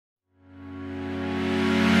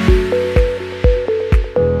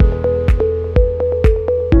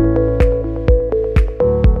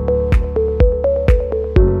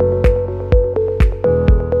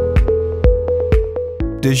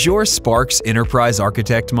Does your Sparx Enterprise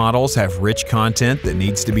Architect models have rich content that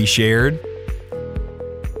needs to be shared?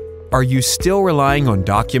 Are you still relying on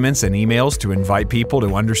documents and emails to invite people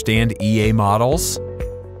to understand EA models?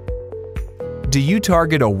 Do you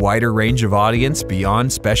target a wider range of audience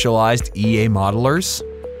beyond specialized EA modelers?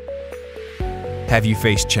 Have you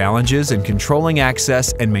faced challenges in controlling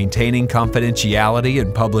access and maintaining confidentiality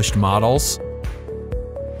in published models?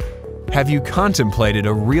 Have you contemplated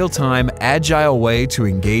a real-time, agile way to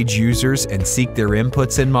engage users and seek their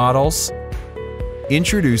inputs in models?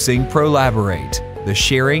 Introducing Prolaborate, the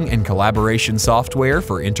sharing and collaboration software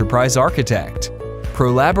for Enterprise Architect.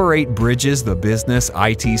 Prolaborate bridges the business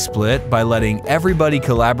IT split by letting everybody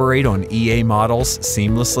collaborate on EA models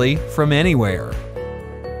seamlessly from anywhere.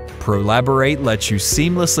 Prolaborate lets you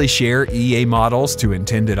seamlessly share EA models to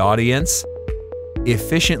intended audience,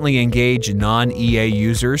 efficiently engage non-EA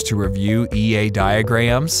users to review EA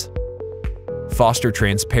diagrams, foster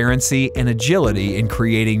transparency and agility in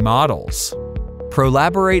creating models.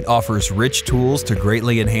 Prolaborate offers rich tools to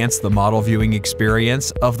greatly enhance the model viewing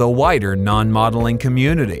experience of the wider non-modeling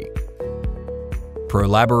community.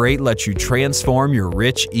 Prolaborate lets you transform your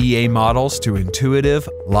rich EA models to intuitive,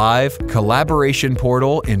 live collaboration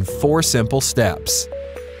portal in 4 simple steps.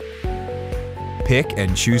 Pick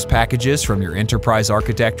and choose packages from your Enterprise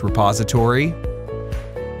Architect repository.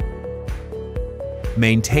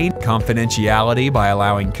 Maintain confidentiality by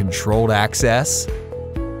allowing controlled access.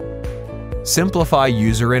 Simplify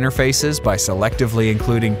user interfaces by selectively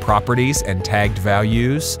including properties and tagged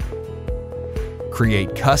values.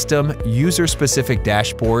 Create custom, user-specific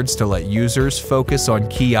dashboards to let users focus on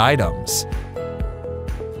key items.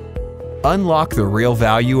 Unlock the real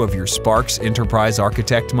value of your Sparx Enterprise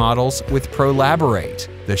Architect models with Prolaborate,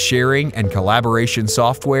 the sharing and collaboration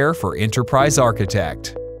software for Enterprise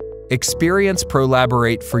Architect. Experience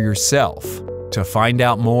Prolaborate for yourself. To find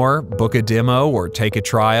out more, book a demo, or take a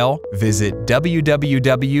trial, visit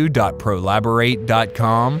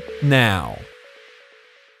www.prolaborate.com now.